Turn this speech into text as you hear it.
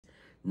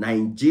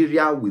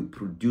Nigeria will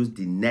produce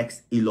the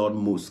next Elon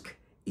Musk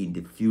in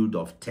the field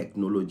of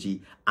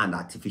technology and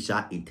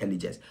artificial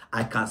intelligence.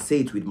 I can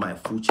say it with my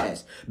full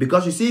chest.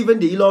 Because you see, even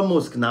the Elon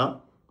Musk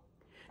now,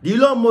 the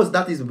Elon Musk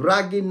that is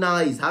bragging now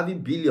is having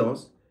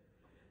billions,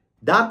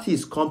 that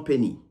his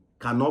company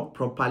cannot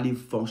properly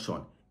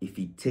function if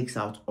he takes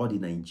out all the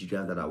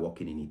Nigerians that are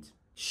working in it.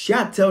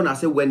 Share tell I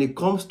say when it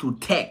comes to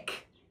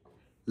tech,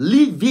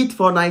 leave it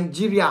for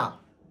Nigeria.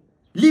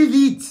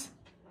 Leave it.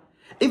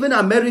 Even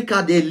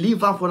America, they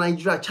leave out for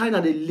Nigeria.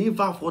 China, they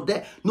leave out for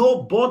them.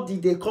 Nobody,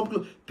 they come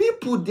close.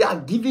 People, they are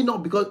giving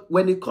up because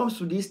when it comes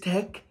to this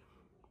tech,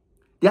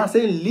 they are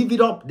saying, leave it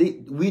up.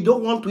 We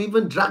don't want to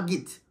even drag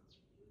it.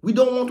 We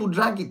don't want to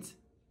drag it.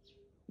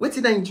 What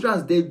the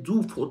Nigerians, they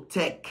do for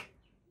tech?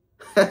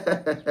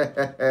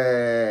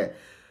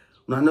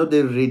 Now, know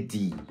they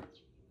ready.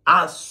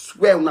 I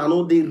swear, now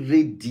know they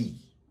ready.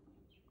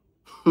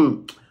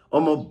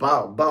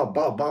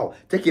 Bow.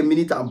 Take a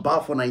minute and bow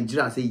for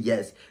Nigeria and say,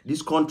 yes,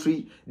 this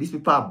country, these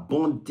people are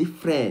born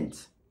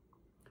different.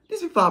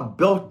 These people are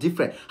built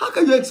different. How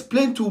can you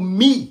explain to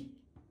me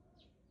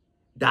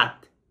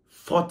that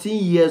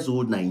 14 years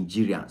old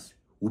Nigerians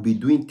will be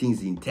doing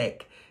things in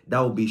tech that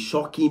will be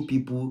shocking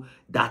people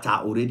that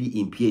are already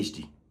in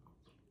PhD?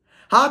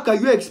 How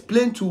can you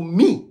explain to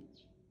me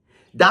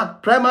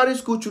that primary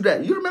school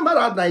children, you remember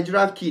that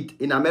Nigerian kid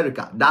in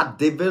America that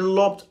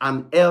developed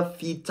an air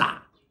filter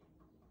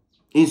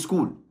in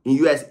school in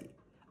US,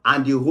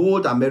 and the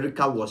whole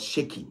America was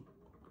shaking?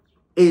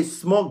 A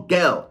small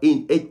girl,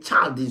 a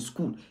child in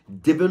school,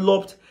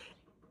 developed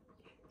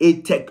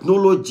a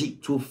technology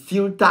to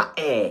filter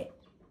air.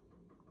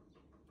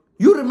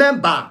 You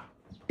remember?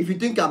 If you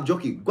think I'm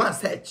joking, go and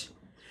search.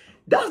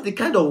 That's the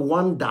kind of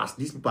wonders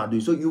these people are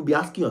doing. So you'll be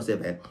asking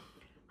yourself,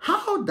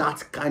 how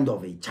that kind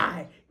of a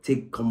child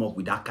come up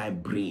with that kind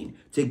of brain,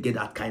 get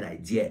that kind of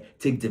idea,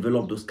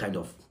 develop those kind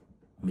of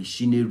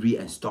machinery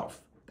and stuff.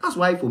 That's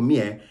why for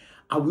me,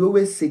 I will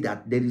always say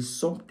that there is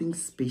something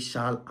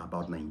special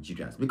about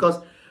Nigerians. Because,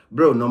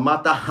 bro, no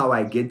matter how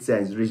I get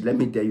sense rich, let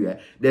me tell you,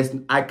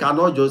 I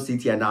cannot just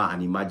sit here now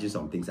and imagine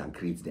some things and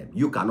create them.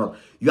 You cannot.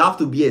 You have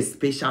to be a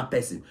special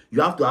person.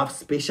 You have to have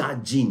special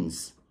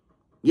genes.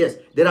 Yes,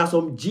 there are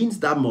some genes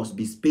that must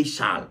be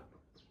special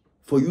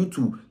for you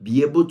to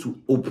be able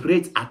to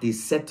operate at a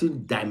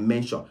certain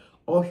dimension.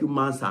 All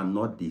humans are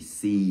not the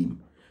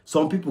same.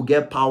 Some people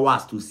get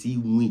powers to see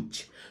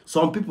witch.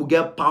 Some people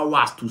get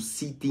powers to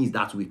see things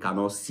that we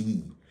cannot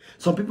see.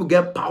 Some people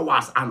get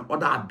powers and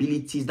other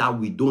abilities that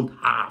we don't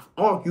have.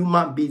 All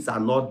human beings are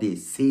not the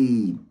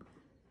same.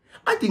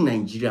 I think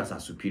Nigerians are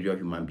superior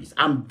human beings.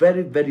 I'm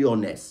very, very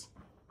honest.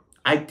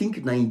 I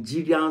think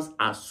Nigerians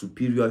are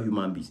superior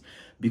human beings.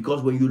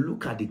 Because when you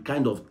look at the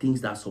kind of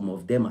things that some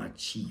of them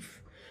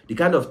achieve, the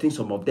kind of things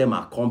some of them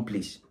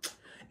accomplish,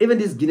 even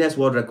this Guinness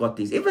World Record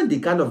things, even the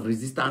kind of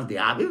resistance they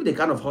have, even the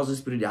kind of hustle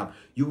spirit they have,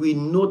 you will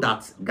know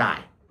that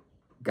guy,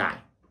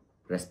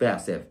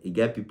 respect yourself. You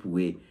get people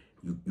where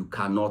you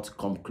cannot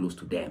come close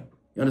to them.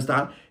 You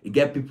understand? You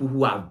get people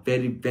who are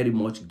very, very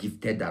much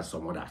gifted than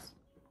some others.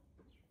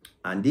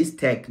 And this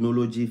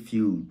technology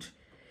field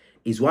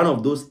is one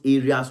of those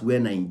areas where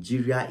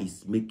Nigeria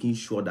is making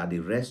sure that the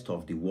rest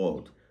of the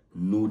world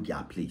know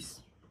their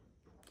place.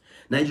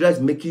 Nigeria is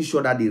making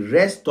sure that the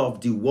rest of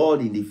the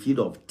world in the field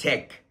of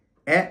tech,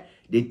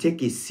 they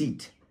take a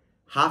seat,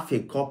 have a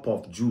cup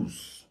of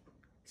juice,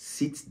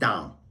 sit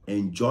down,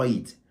 enjoy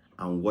it,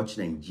 and watch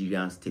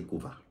Nigerians take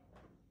over.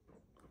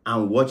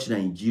 And watch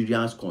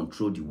Nigerians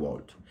control the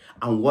world.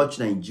 And watch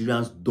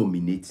Nigerians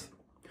dominate.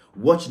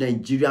 Watch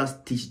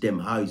Nigerians teach them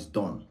how it's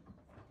done.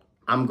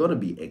 I'm going to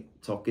be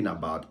talking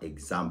about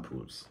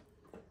examples.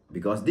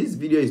 Because this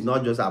video is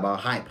not just about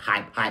hype.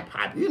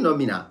 You know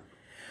me now.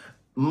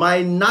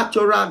 My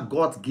natural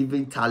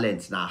God-given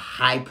talent now,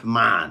 hype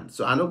man.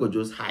 So I don't go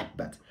just hype,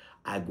 but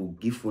I go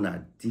give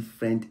una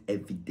different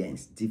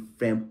evidence,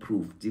 different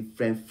proof,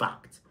 different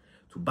facts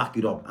to back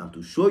it up and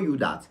to show you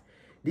that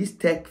this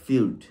tech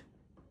field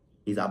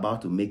is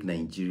about to make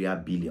Nigeria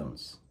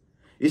billions.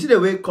 You see the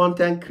way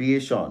content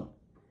creation,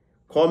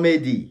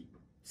 comedy,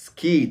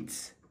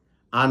 skits,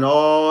 and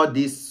all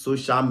this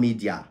social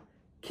media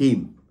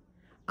came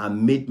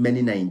and made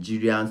many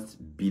Nigerians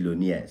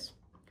billionaires.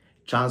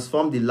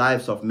 Transformed the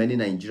lives of many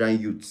Nigerian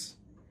youths.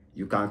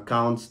 You can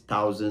count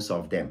thousands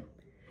of them.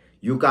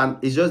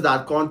 It's just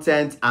that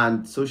content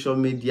and social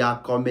media,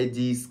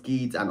 comedy,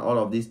 skits, and all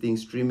of these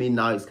things, streaming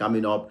now is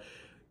coming up.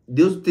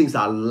 Those things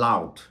are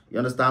loud. You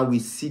understand? We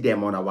see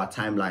them on our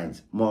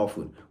timelines more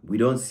often. We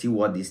don't see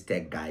what these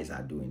tech guys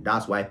are doing.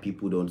 That's why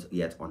people don't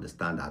yet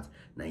understand that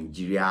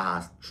Nigeria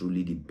has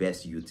truly the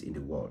best youth in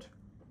the world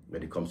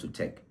when it comes to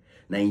tech.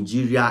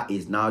 Nigeria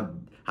is now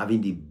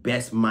having the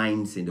best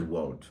minds in the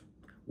world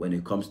when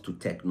it comes to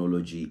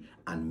technology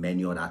and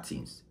many other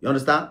things. You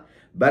understand?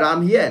 But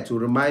I'm here to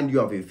remind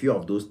you of a few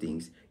of those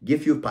things,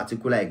 give you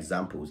particular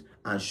examples,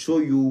 and show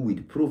you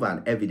with proof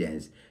and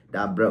evidence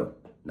that, bro,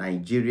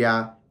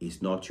 Nigeria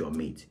is not your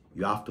mate.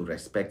 You have to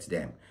respect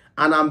them.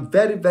 And I'm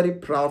very, very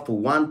proud for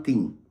one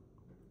thing.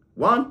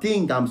 One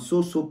thing I'm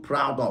so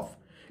proud of.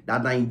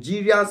 that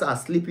Nigerians are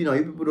sleeping on,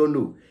 you people don't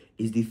know,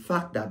 is the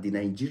fact that the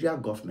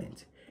Nigerian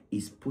government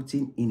is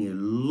putting in a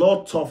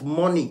lot of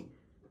money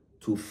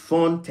to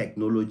fund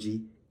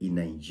technology in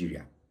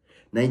Nigeria.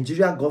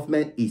 Nigeria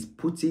government is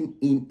putting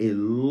in a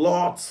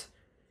lot.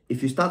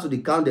 If you start to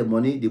count the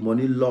money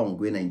long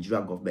where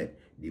Nigeria government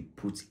they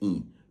put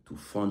in to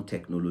fund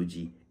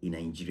technology in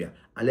Nigeria.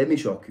 And let me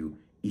shock you,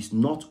 it's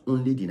not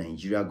only the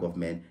Nigeria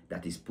government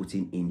that is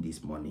putting in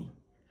this money.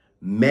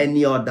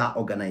 Many other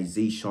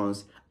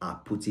organizations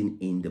are putting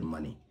in the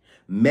money.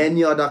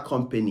 Many other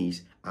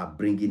companies are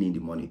bringing in the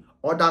money.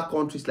 Other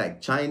countries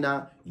like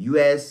China,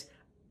 US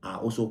are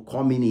also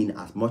coming in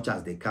as much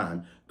as they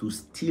can to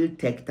steal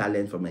tech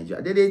talent from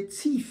Nigeria. They're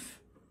thief.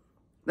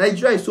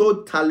 Nigeria is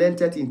so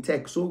talented in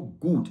tech, so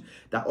good,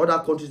 that other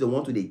countries, they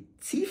want to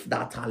thief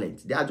that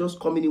talent. They are just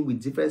coming in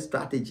with different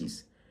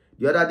strategies.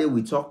 The other day,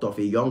 we talked of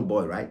a young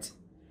boy, right,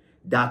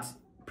 that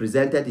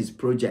presented his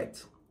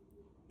project.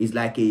 It's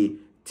like a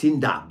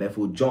Tinder, but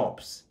for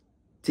jobs.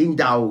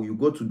 Tinder, you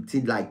go to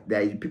Tinder,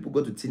 like people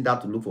go to Tinder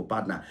to look for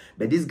partner.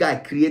 But this guy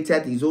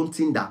created his own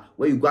Tinder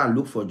where you go and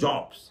look for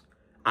jobs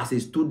as a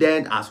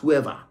student, as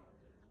whoever.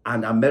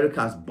 And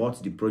America has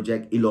bought the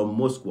project. Elon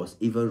Musk was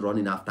even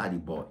running after the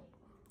boy.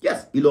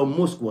 Yes, Elon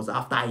Musk was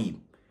after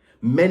him.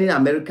 Many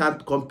American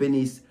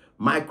companies,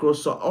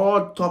 Microsoft,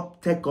 all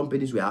top tech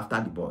companies were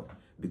after the boy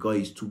because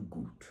he's too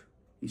good.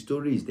 His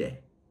story is there.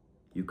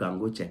 You can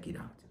go check it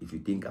out if you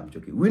think I'm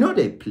joking. We know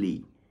they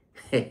play.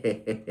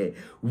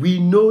 We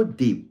know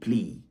they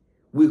play.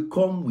 We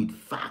come with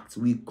facts.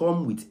 We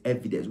come with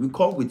evidence. We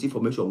come with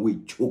information. We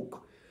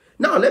choke.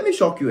 Now, let me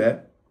shock you.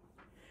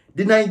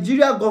 The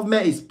Nigeria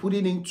government is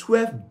putting in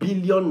 12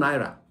 billion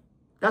naira.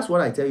 That's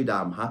what I tell you,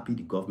 that I'm happy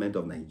the government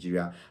of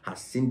Nigeria has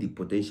seen the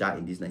potential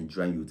in this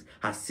Nigerian youth,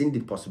 has seen the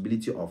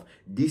possibility of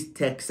this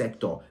tech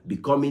sector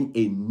becoming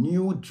a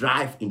new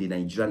drive in the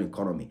Nigerian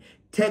economy.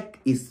 Tech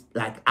is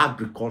like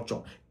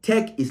agriculture.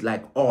 Tech is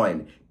like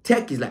oil.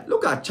 Tech is like,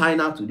 look at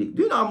China today.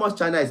 Do you know how much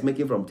China is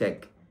making from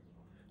tech?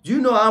 Do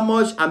you know how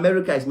much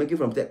America is making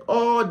from tech?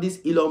 All this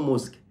Elon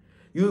Musk.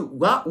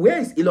 Where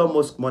is Elon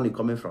Musk money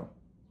coming from?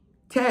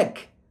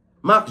 Tech.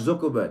 Mark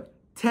Zuckerberg.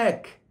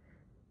 Tech.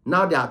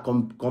 Now they are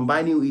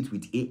combining it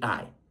with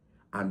AI.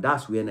 And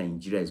that's where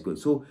Nigeria is going.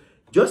 So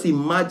just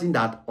imagine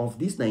that of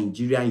these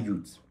Nigerian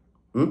youths,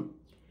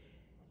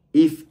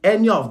 if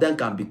any of them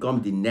can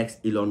become the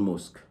next Elon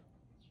Musk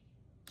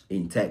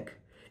in tech,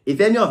 if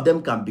any of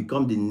them can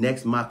become the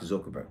next Mark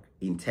Zuckerberg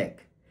in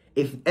tech,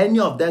 if any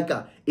of them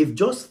can, if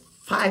just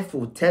 5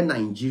 or 10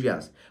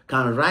 Nigerians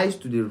can rise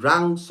to the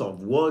ranks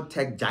of world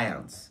tech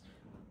giants,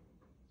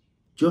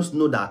 just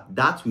know that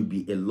that will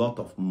be a lot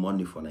of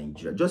money for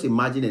Nigeria. Just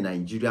imagine a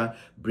Nigeria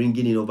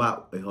bringing in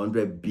over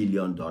 $100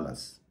 billion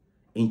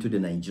into the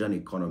Nigerian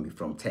economy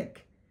from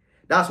tech.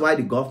 That's why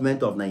the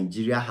government of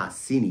Nigeria has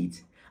seen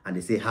it and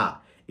they say,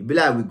 it be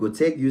like we go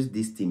use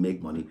this to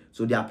make money.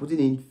 So they are putting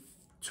in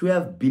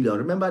 12 billion.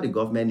 Remember, the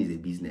government is a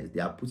business. They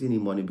are putting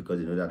in money because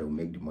they know that they will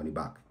make the money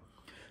back.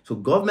 So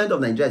government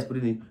of Nigeria is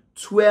putting in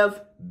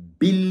 12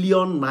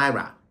 billion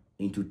naira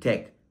into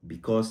tech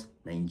because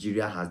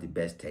Nigeria has the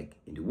best tech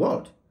in the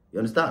world. You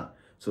understand?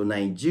 So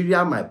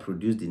Nigeria might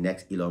produce the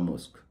next Elon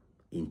Musk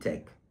in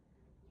tech.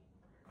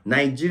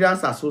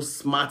 Nigerians are so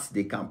smart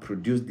they can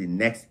produce the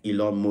next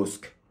Elon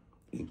Musk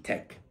in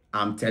tech.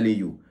 I'm telling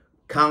you,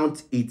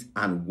 count it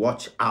and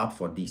watch out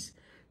for this.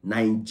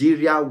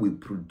 Nigeria will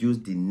produce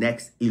the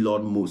next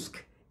Elon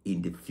Musk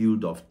in the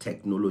field of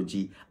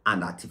technology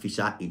and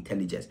artificial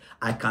intelligence.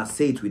 I can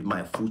say it with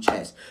my full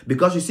chest.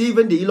 Because you see,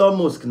 even the Elon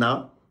Musk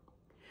now,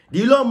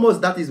 the Elon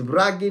Musk that is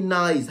bragging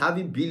now is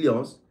having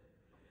billions,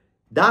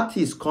 that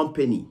his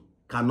company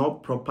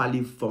cannot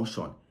properly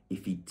function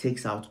if he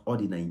takes out all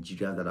the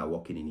Nigerians that are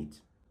working in it.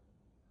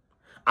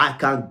 I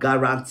can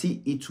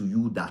guarantee it to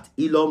you that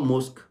Elon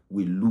Musk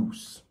will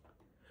lose.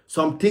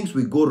 Some things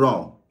will go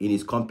wrong in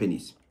his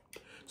companies.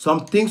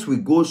 Some things will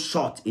go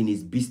short in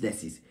his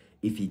businesses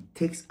if he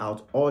takes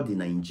out all the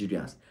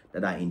Nigerians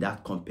that are in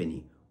that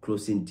company,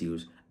 closing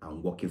deals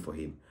and working for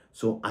him.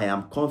 So I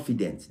am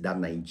confident that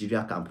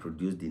Nigeria can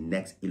produce the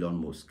next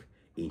Elon Musk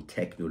in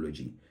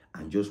technology,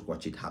 and just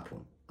watch it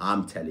happen.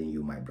 I'm telling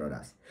you, my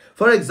brothers.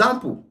 For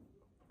example,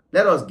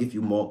 let us give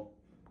you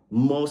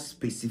more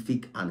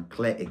specific and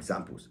clear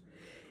examples.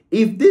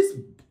 If this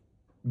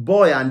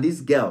boy and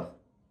this girl,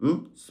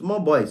 small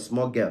boy,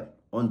 small girl,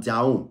 on their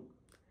own,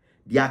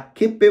 they are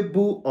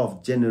capable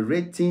of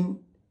generating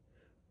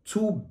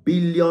 2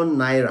 billion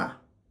naira.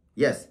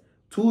 Yes,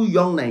 2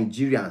 young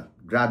Nigerian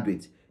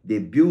graduates, they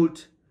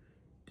built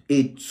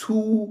a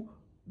 2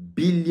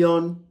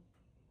 billion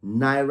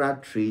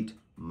naira trade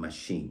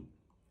machine.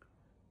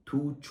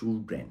 2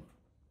 children.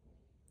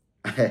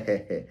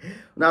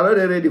 Now, are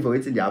they ready for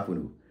waiting the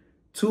happen?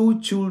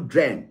 2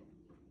 children.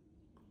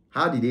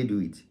 How did they do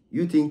it?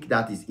 You think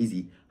that is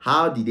easy?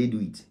 How did they do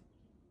it?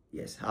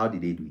 Yes, how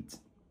did they do it?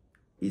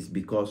 It's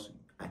because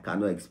I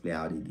cannot explain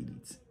how they did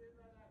it.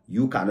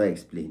 You cannot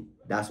explain.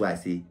 That's why I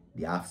say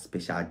they have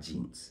special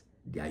genes.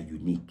 They are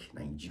unique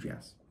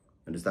Nigerians.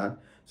 Understand?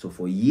 So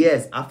for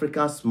years,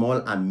 Africa's small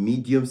and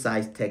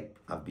medium-sized tech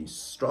have been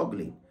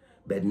struggling.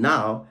 But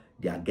now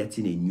they are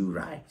getting a new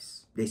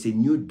rise. There's a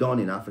new dawn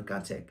in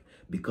African tech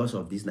because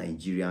of these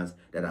Nigerians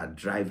that are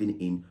driving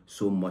in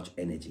so much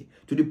energy.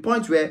 To the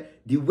point where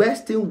the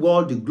Western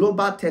world, the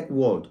global tech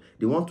world,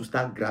 they want to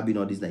start grabbing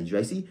all these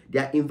Nigerians. See, they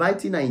are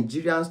inviting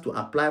Nigerians to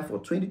apply for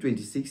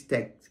 2026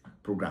 tech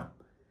program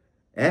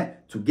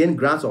to gain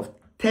grants of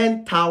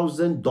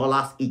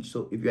 $10,000 each.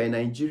 So if you're a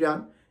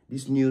Nigerian,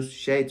 this news,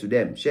 share it to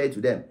them. Share it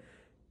to them.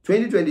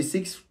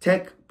 2026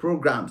 tech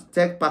programs,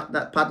 tech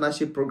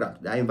partnership programs.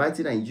 They are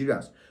inviting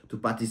Nigerians to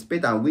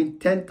participate and win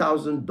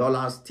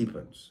 $10,000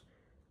 stipends.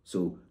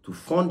 So to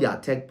fund their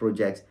tech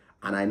projects,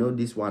 and I know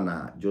this one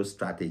are just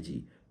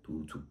strategy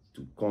to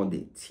come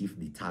the thief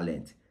the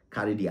talent,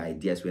 carry the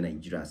ideas when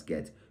Nigerians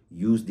get,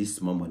 use this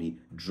small money,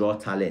 draw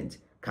talent,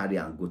 carry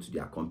and go to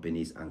their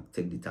companies and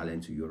take the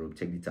talent to Europe,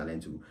 take the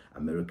talent to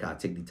America,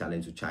 take the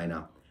talent to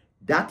China.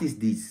 That is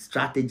the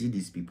strategy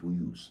these people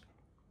use.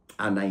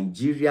 And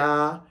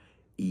Nigeria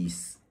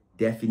is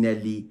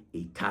definitely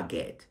a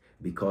target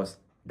because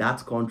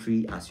that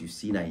country, as you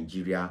see,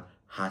 Nigeria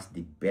has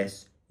the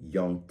best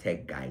young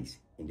tech guys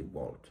in the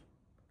world.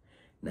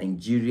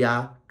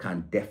 Nigeria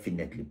can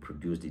definitely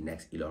produce the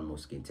next Elon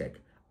Musk in tech.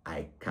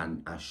 I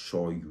can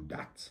assure you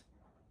that.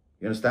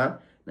 You understand?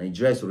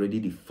 Nigeria is already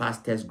the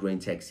fastest growing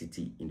tech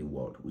city in the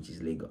world, which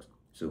is Lagos.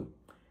 So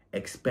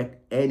expect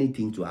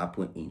anything to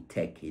happen in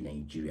tech in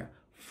Nigeria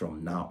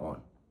from now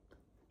on.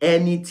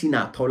 Anything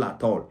at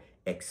all,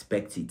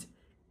 expect it.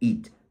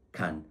 It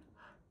can.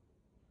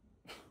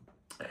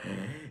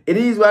 It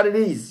is what it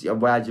is. Your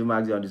boy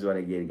Ajumax on this one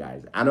again,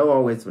 guys. I don't want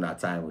to waste my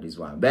time with this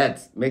one,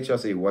 but make sure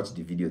so you watch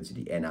the video to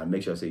the end and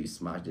make sure so you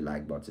smash the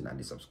like button and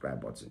the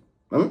subscribe button.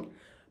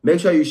 Make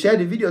sure you share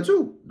the video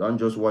too. Don't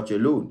just watch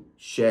alone.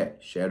 Share.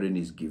 Sharing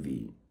is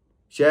giving.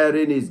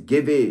 Sharing is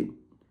giving.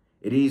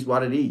 It is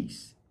what it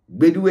is.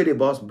 Be the way the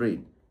boss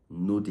brain.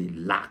 No, they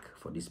lack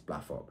for this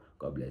platform.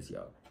 God bless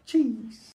y'all. Cheese.